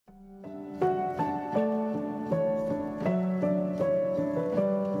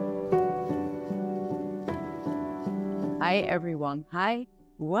Hi everyone, hi,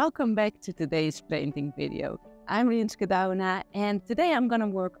 welcome back to today's painting video. I'm Rinske Dauna and today I'm gonna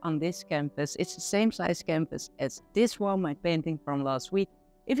work on this canvas. It's the same size canvas as this one, my painting from last week.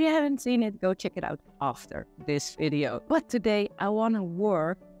 If you haven't seen it, go check it out after this video. But today I wanna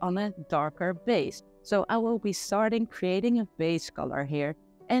work on a darker base. So I will be starting creating a base color here.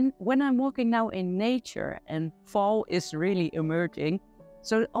 And when I'm walking now in nature and fall is really emerging,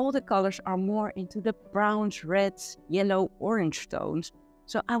 so all the colors are more into the browns, reds, yellow, orange tones.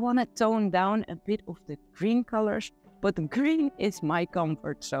 So I want to tone down a bit of the green colors, but green is my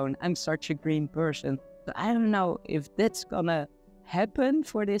comfort zone. I'm such a green person. So I don't know if that's gonna happen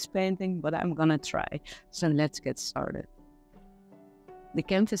for this painting, but I'm gonna try. So let's get started. The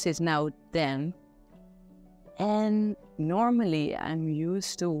canvas is now damp, and normally I'm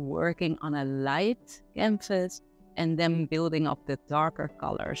used to working on a light canvas and then building up the darker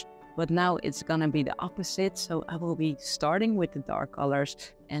colors. But now it's gonna be the opposite, so I will be starting with the dark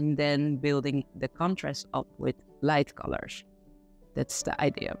colors and then building the contrast up with light colors. That's the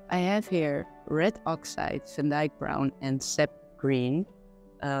idea. I have here red oxide, Van Dyck brown, and sap green.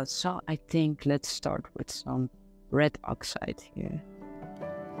 So I think let's start with some red oxide here.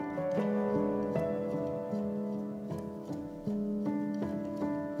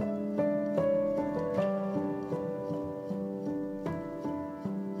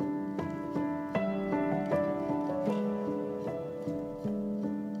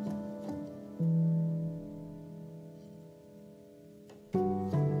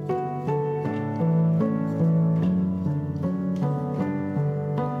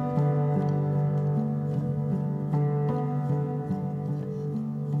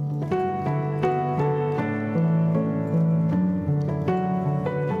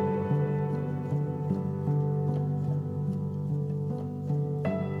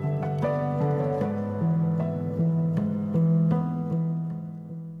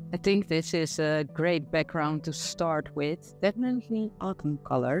 I think this is a great background to start with. Definitely autumn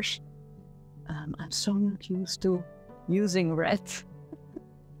colors. I'm so not used to using red.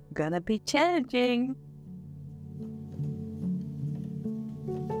 Gonna be challenging.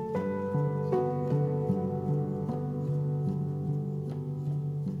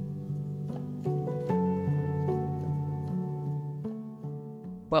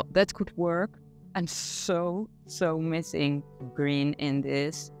 Well, that could work. I'm so missing green in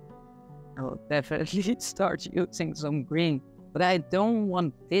this. I will definitely start using some green, but I don't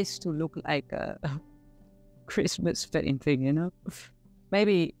want this to look like a Christmas painting, you know?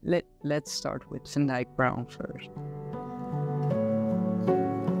 Maybe let's start with Van Dyck brown first.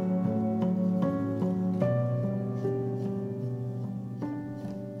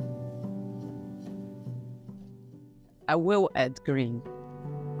 I will add green.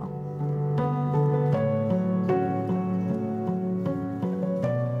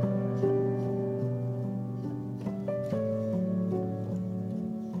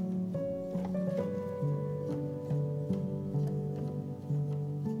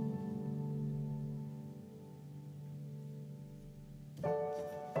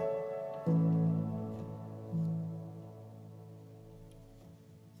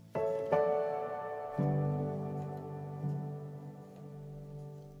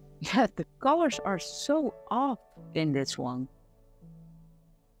 Yeah, the colors are so off in this one.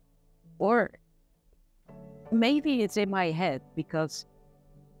 Or maybe it's in my head because,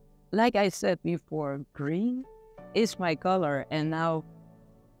 like I said before, green is my color, and now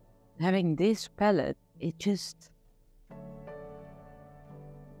having this palette, it's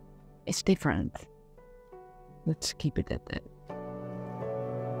different. Let's keep it at that.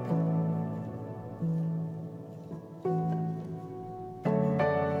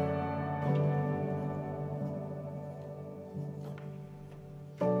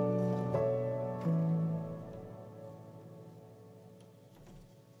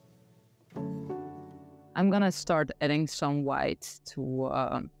 I'm gonna start adding some white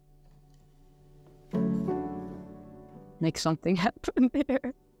to make something happen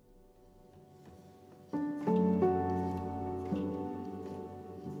here.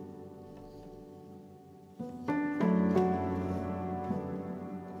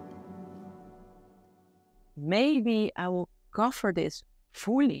 Maybe I will cover this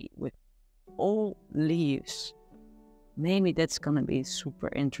fully with all leaves. Maybe that's gonna be super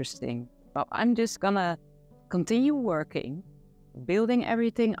interesting. But I'm just gonna continue working, building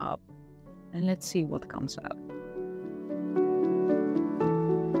everything up, and let's see what comes out.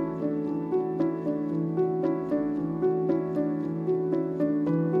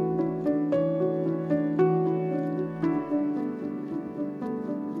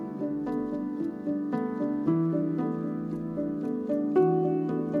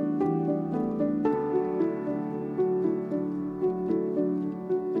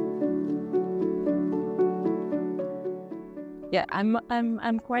 yeah,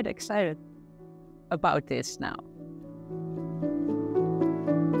 I'm quite excited about this now.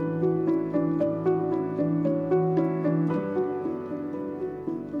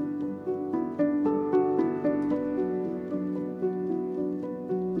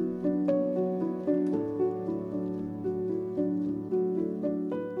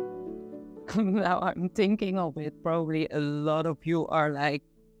 Now I'm thinking of it, probably a lot of you are like,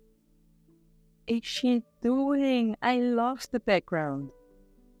 is she doing? I love the background.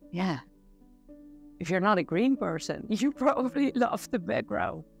 Yeah. If you're not a green person, you probably love the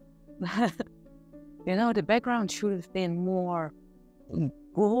background. You know, the background should have been more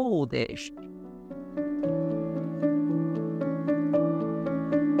goldish.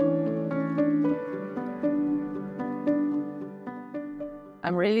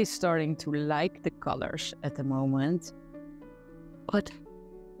 I'm really starting to like the colors at the moment, but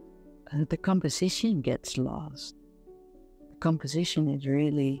the composition gets lost. The composition is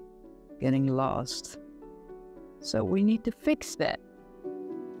really getting lost. So we need to fix that.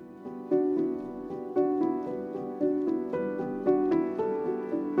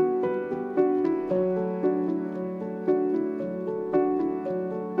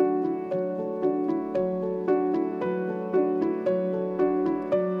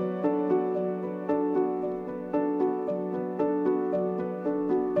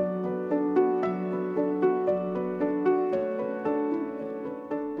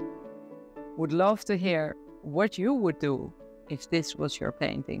 Would love to hear what you would do if this was your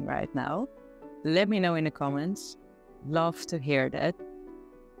painting right now. Let me know in the comments. Love to hear that.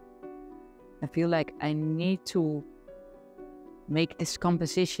 I feel like I need to make this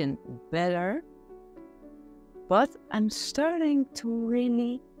composition better, but I'm starting to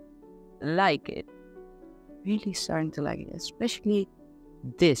really like it. Really starting to like it, especially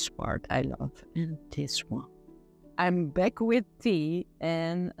this part I love, and this one. I'm back with tea,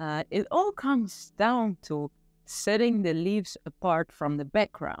 and it all comes down to setting the leaves apart from the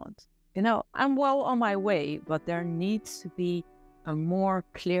background. You know, I'm well on my way, but there needs to be a more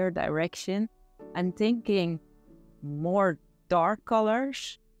clear direction. I'm thinking more dark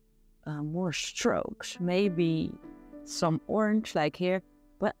colors, more strokes, maybe some orange like here.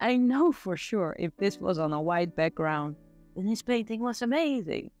 But I know for sure if this was on a white background, then this painting was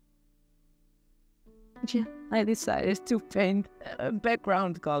amazing. Yeah, I decided to paint a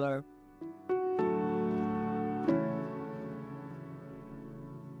background color.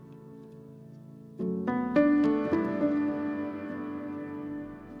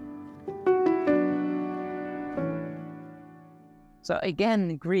 So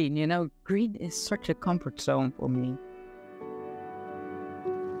again, green, you know, green is such a comfort zone for me.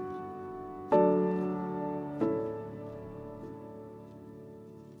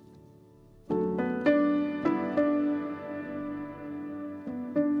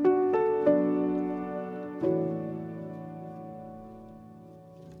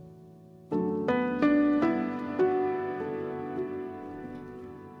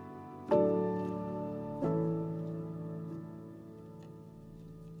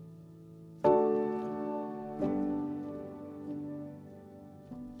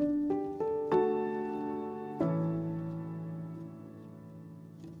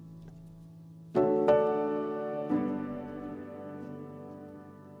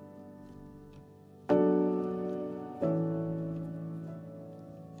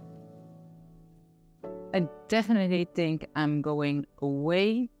 I definitely think I'm going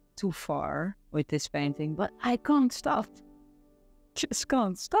way too far with this painting, but I can't stop. Just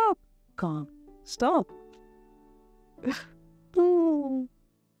can't stop. Can't stop.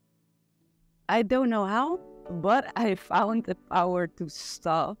 I don't know how, but I found the power to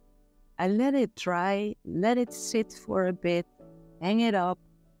stop. I let it dry, let it sit for a bit, hang it up,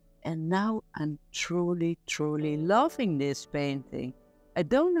 and now I'm truly, truly loving this painting. I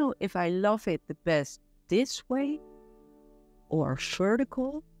don't know if I love it the best this way or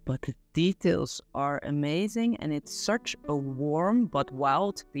vertical, but the details are amazing and it's such a warm but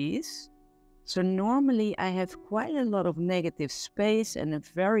wild piece. So normally I have quite a lot of negative space and a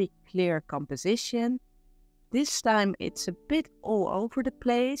very clear composition. This time it's a bit all over the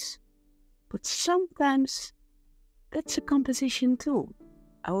place, but sometimes that's a composition too.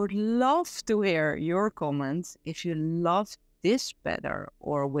 I would love to hear your comments if you love this better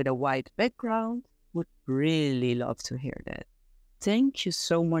or with a white background. Would really love to hear that. Thank you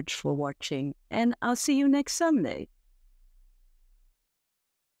so much for watching, and I'll see you next Sunday.